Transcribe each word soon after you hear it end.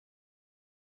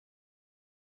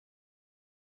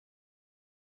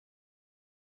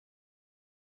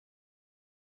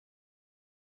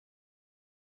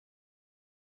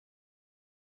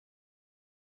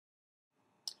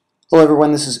Hello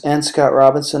everyone, this is N. Scott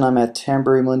Robinson. I'm at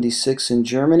Tamburi Mundi 6 in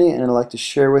Germany, and I'd like to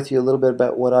share with you a little bit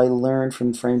about what I learned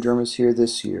from frame drummers here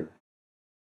this year.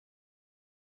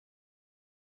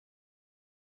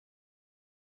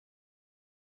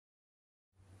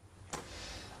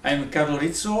 I'm Carlo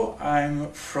Rizzo. I'm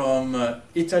from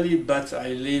Italy, but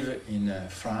I live in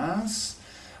France.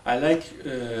 I like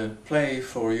play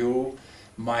for you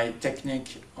my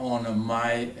technique on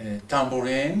my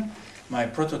tambourine, my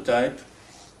prototype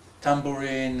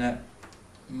tambourine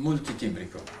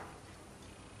multitimbrico.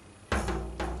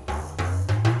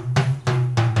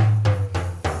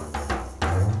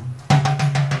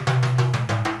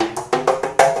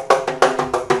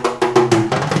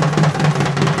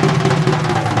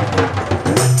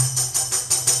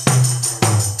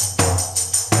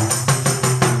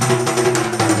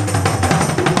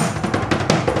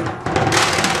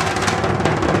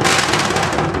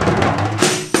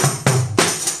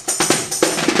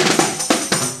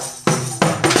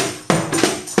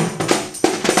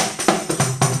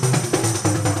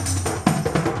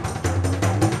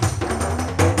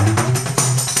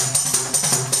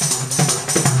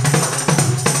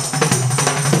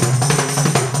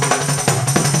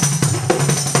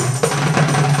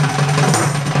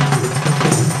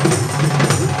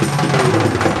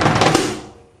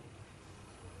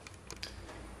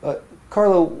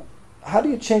 Carlo, how do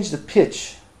you change the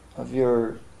pitch of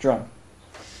your drum?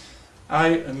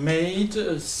 I made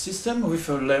a system with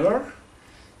a lever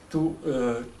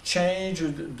to change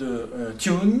the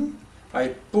tune.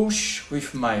 I push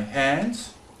with my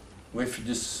hands with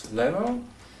this lever,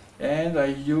 and I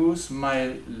use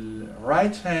my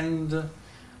right hand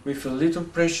with a little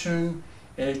pressure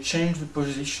and change the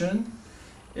position,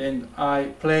 and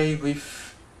I play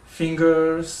with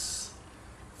fingers,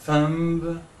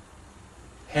 thumb,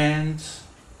 hand.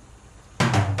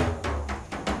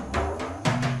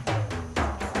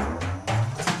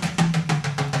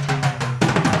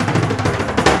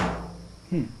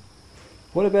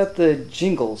 What about the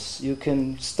jingles? You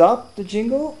can stop the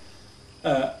jingle?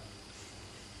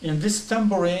 In this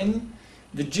tambourine,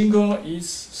 the jingle is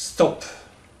stop,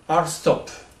 hard stop.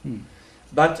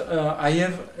 But I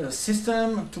have a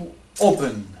system to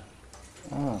open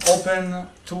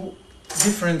to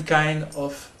different kind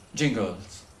of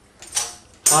jingles.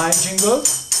 High jingle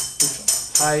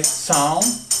with high sound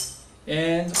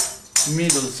and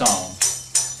middle sound.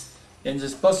 And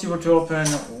it's possible to open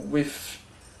with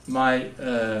my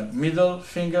middle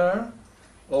finger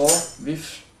or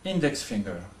with index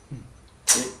finger.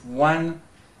 When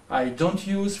I don't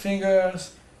use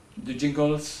fingers, the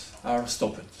jingles are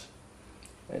stopped.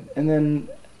 And then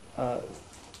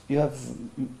you have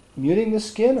muting the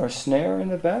skin or snare in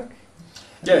the back?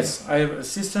 Yes, I have a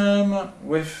system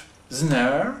with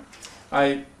snare.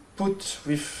 I put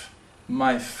with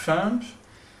my thumb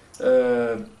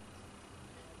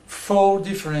 4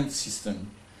 different systems.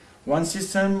 One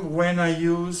system when I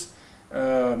use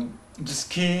the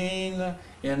skin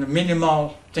and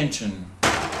minimal tension.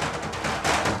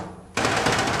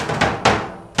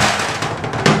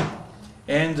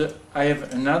 And I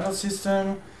have another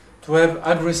system to have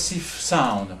aggressive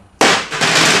sound.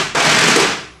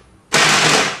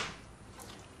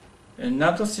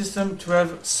 Another system to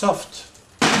have soft.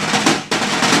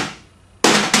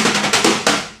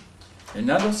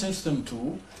 Another system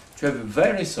too to have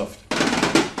very soft.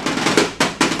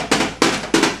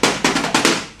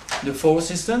 The 4th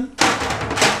system.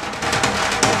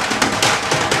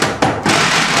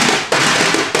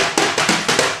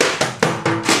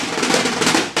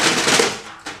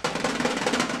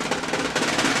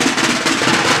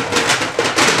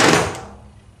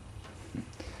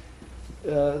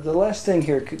 The last thing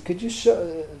here, could you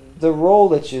show the roll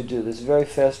that you do, this very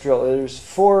fast drill? There's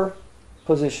 4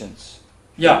 positions.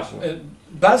 Yeah,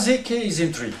 basic is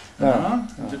in 3.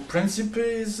 The principle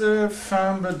is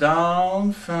thumb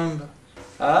down, thumb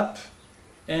up,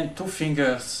 and 2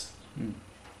 fingers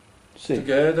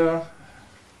together,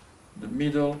 the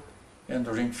middle and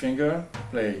the ring finger,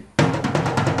 play.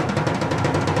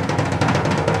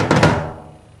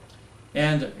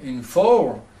 And in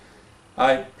 4,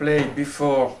 I play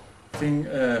before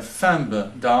thumb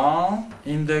down,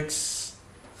 index,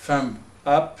 thumb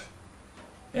up,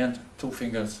 and 2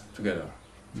 fingers together.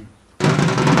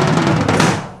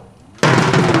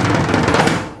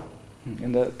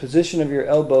 And the position of your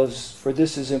elbows for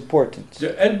this is important.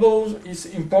 The elbow is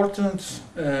important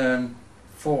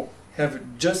for have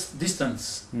just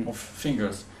distance of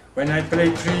fingers. When I play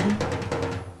 3,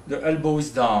 the elbow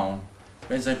is down.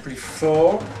 When I play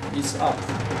 4, it's up.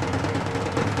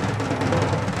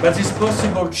 But it's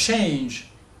possible change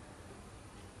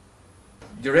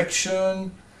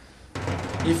direction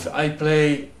if I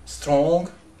play strong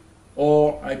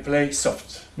or I play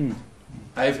soft.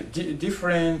 I have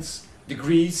different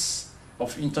degrees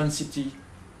of intensity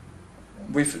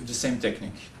with the same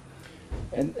technique.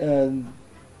 And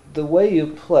the way you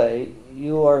play,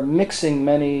 you are mixing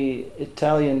many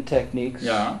Italian techniques,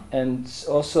 Yeah. and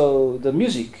also the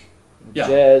music, Yeah.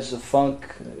 jazz, funk,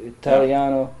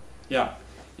 Italiano. Yeah,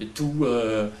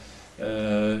 to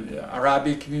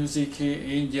Arabic music,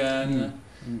 Indian,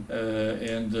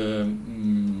 and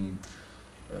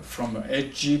from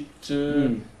Egypt,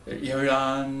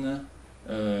 Iran,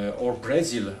 or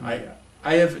Brazil.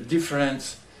 I have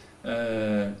different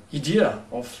idea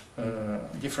of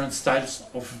different styles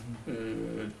of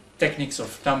techniques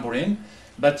of tambourine,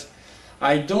 but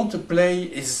I don't play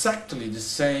exactly the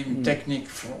same technique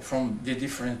from the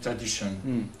different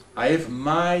tradition. I have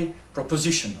my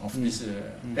proposition of this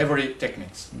every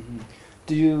techniques.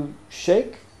 Do you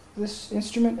shake this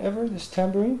instrument ever, this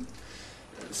tambourine?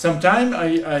 Sometimes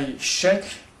I shake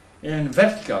in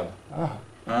vertical.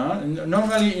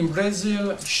 Normally in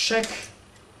Brazil, shake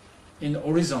in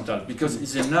horizontal because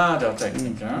it's another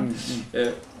technique.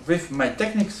 With my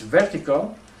techniques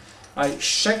vertical, I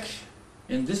shake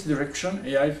in this direction.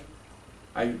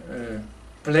 I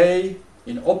play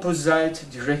in opposite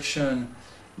direction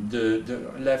the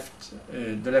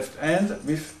left hand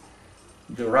with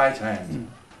the right hand.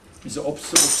 It's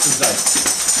opposite.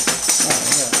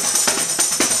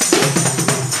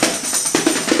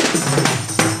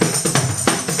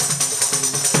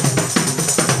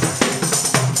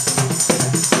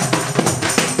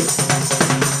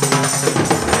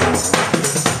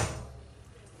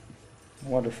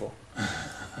 Wonderful.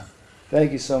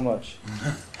 Thank you so much.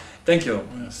 Thank you,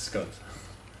 Scott.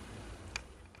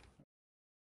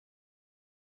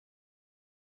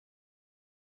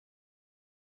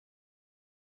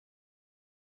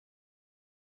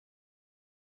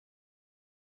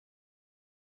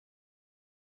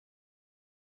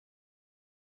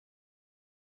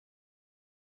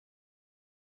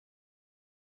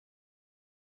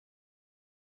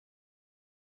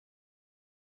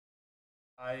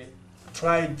 I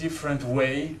try different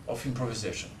way of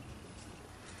improvisation,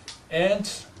 and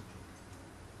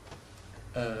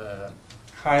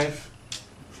have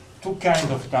two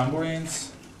kinds of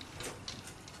tambourines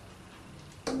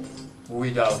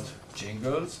without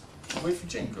jingles, with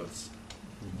jingles.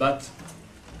 But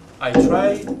I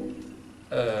try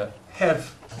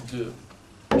have the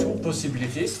two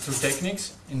possibilities, two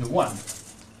techniques in one.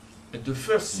 And the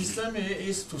first system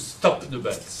is to stop the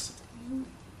bells.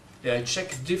 I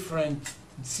check different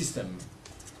system.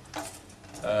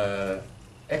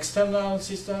 External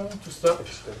system to stop.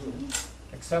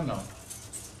 External.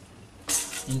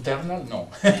 Internal? No.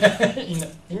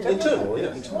 Internal,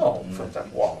 yeah. Oh,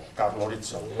 fantastic. Wow, Carlo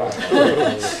Rizzo.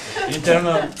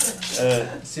 Internal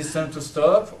system to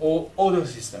stop or other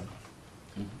system.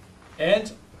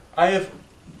 And I have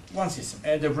one system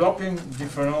and developing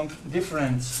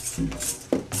different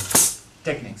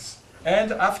techniques.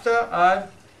 And after I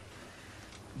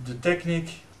the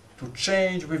technique to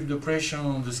change with the pressure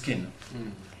on the skin.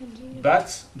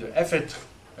 But the effect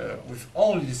with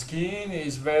only the skin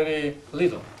is very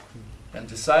little. And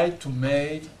decide to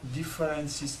make different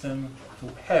system to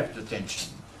have the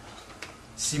tension.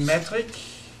 Symmetric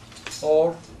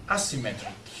or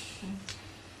asymmetric.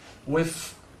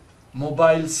 With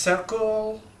mobile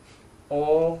circle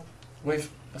or with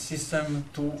a system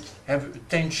to have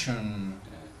tension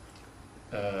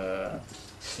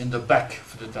in the back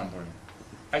of the tambourine.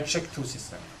 I check two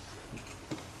systems.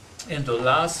 And the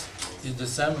last is the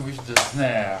same with the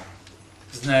snare.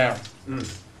 Snare.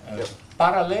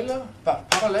 Parallel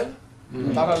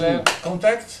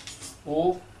contact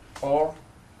or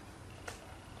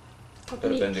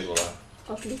Perpendicular.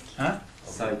 huh?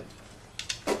 Side.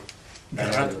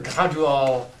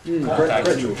 Gradual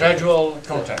contact. Gradual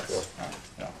contact.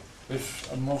 Yeah. With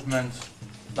a movement,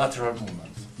 lateral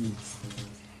movement.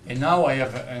 And now I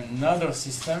have another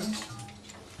system,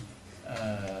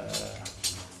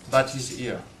 but it's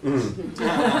here.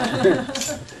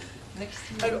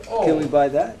 Can we buy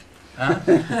that?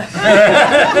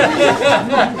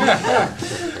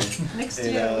 Next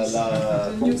E year we la,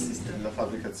 the new system. la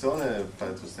fabbricazione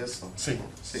fai tu stesso? Sì.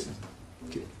 Sì.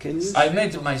 Can you I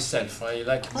made it myself. I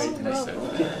like made it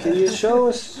myself. can you show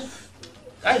us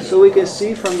so we can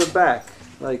see from the back,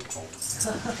 like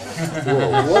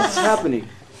what's happening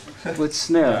with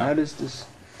snare? How does this?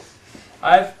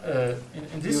 I've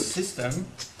in this system,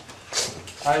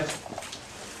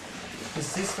 the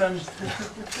system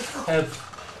have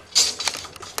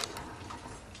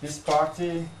this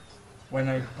party when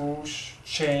I push,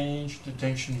 change the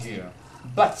tension here.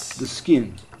 but The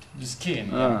skin. the skin.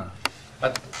 Ah. Yeah.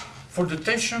 But for the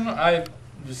tension, I have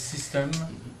the system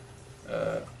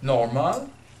normal.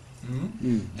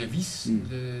 The vis,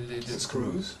 the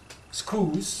Screws.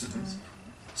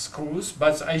 screws.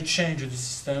 But I change the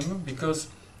system because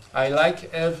I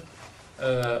like have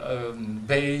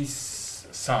bass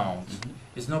sound.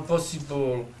 It's not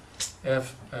possible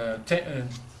have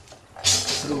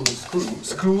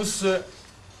screws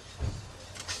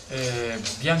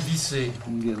bien vissés.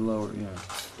 And get lower, yeah.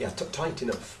 Yeah, tight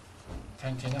enough.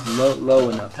 Tight enough. Low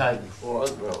enough. Tight. Or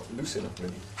well, loose enough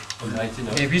maybe. Tight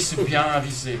enough. Les vis bien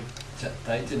vissés.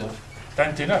 Tight enough.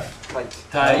 Tight enough. Tight.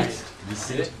 Tight.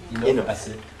 Vissé. Enough. Enough.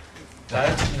 Assez.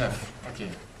 Tight enough. Okay.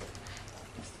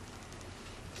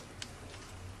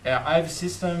 I have a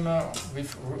system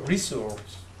with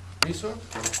resource. Resource?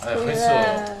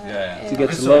 Yeah. To get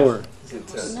Resource. lower. Is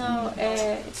it, No,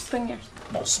 springers.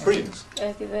 springs.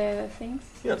 The things.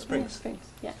 Yeah, springs. Springs.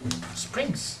 Yeah.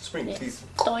 Springs. Spring Yes. teeth.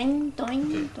 Doing, doing,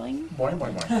 Okay. doing. Boing,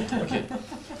 boing, boing. Okay.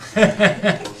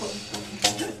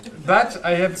 But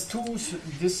I have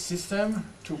this system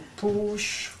to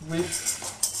push with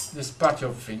this part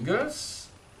of fingers.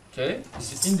 Okay,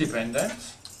 this is independent,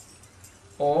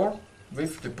 or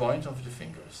with the point of the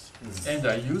fingers. And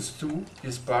I use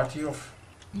this part of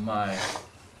my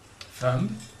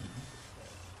thumb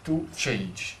to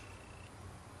change.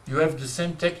 You have the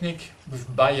same technique with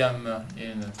bayam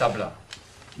in tabla,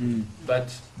 but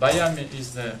bayam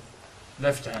is the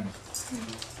left hand.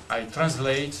 I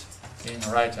translate in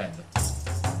right hand.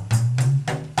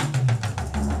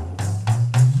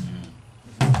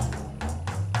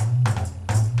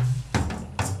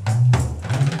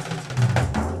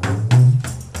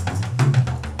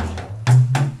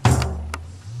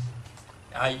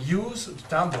 I use the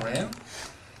tambourine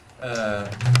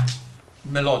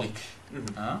melodic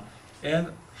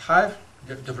and have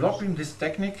developing this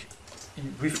technique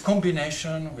with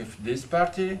combination with this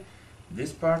party,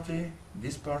 this party,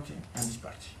 this party, and this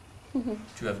party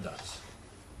to have that.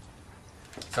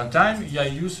 Sometimes I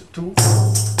use two.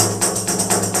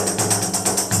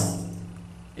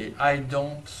 I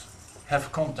don't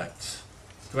have contact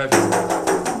to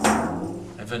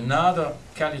have another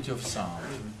quality of sound.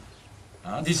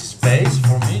 This is bass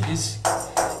for me. This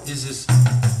is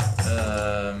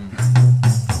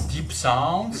deep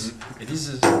sounds. This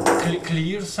is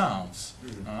clear sounds.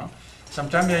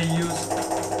 Sometimes I use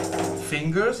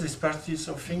fingers. These parties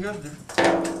of fingers.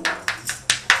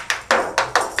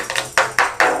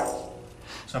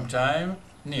 Sometimes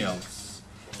nails,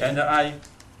 and I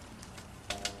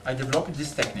developed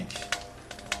this technique.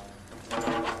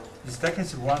 This technique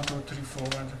is 1, 2, 3,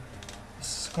 4, and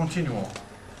it's continual.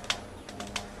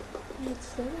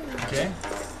 Okay.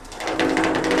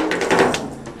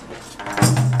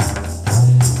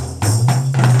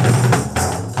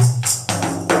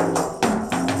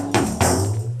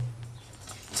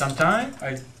 Sometimes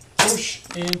I push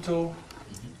into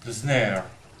the snare,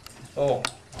 or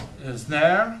the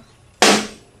snare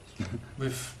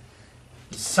with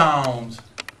sound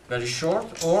very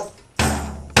short, or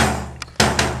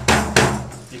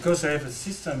because I have a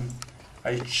system,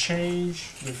 I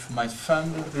change with my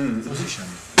thumb position.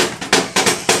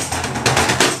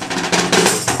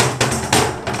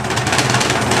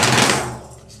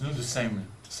 It's not the same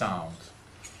sound.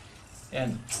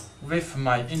 And with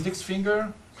my index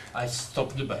finger, I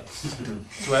stop the bass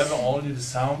to have only the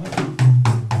sound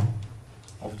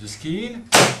of the skin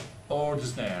or the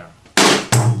snare.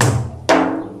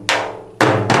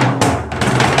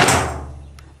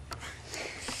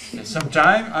 And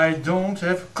sometimes I don't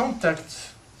have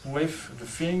contact with the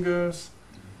fingers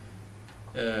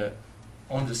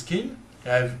on the skin. I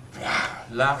have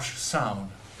large sound.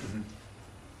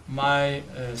 My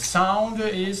sound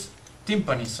is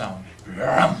timpani sound.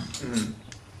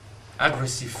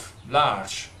 Aggressive,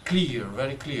 large, clear,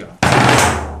 very clear.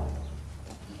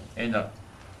 And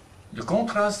the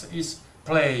contrast is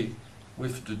play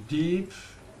with the deep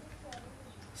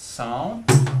sound.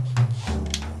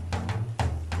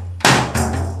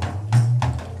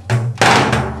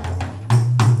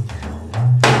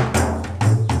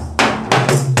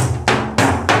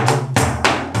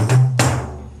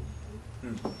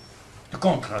 The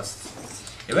contrast.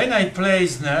 And when I play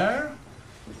snare,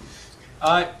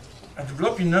 I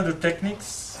develop another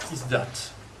techniques is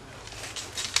that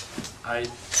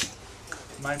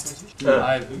my position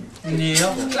I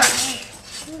kneel clash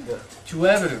to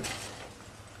have an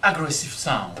aggressive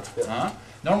sound.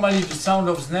 Normally the sound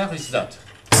of snare is that.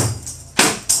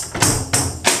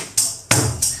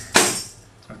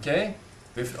 Okay?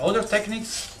 With other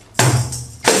techniques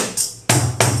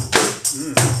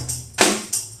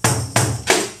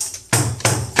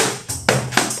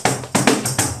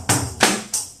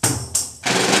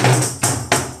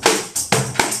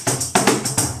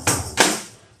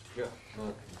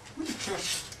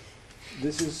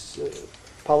this is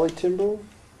polytimbral.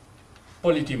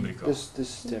 Polytimbrico. This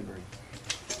is tambourine.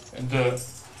 And the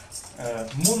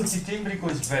multitimbrico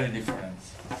is very different.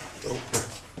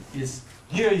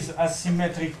 Here is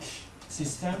asymmetric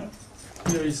system.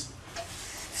 Here is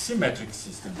symmetric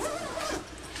system.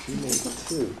 You made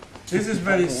two. This is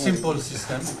very simple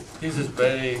system. This is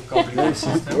very complicated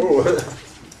system.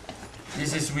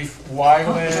 This is with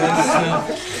wireless.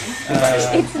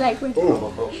 It's like with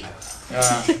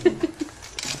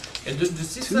And the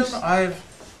system I've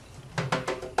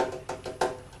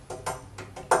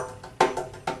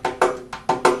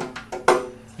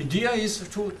idea is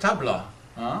to tabla.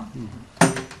 Huh?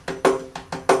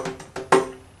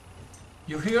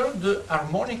 You hear the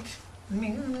harmonic.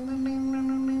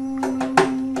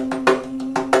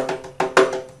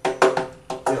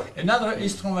 Another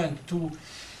instrument too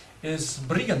is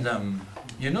brigandum.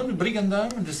 You know the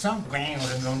brigandum, the sound.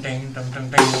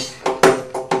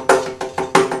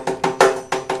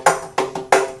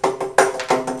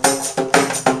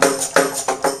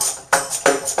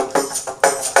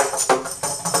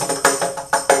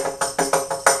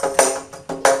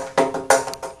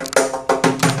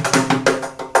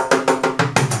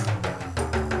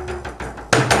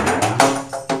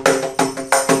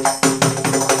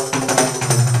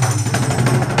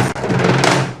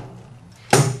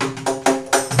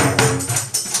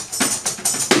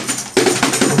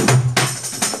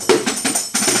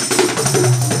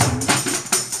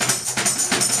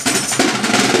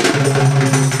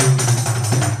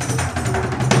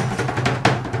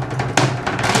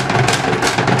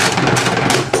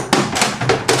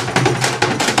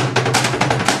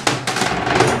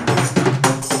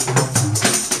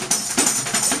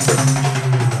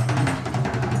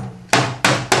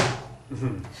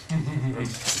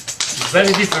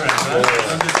 Very different,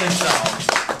 right? On the same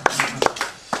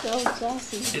sound. so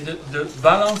jazzy. The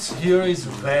balance here is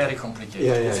very complicated.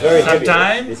 Yeah, yeah. Very heavy.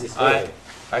 Sometimes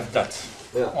I've that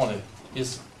only.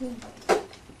 Is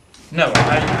no,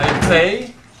 I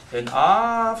play, and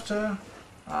after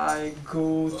I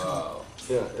go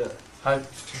to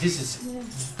this is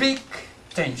big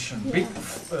tension, big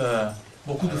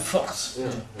beaucoup de force.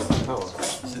 Power.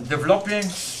 So developing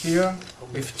here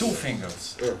with two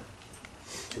fingers.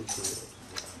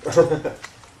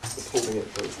 Just holding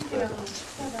it close.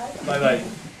 Bye bye.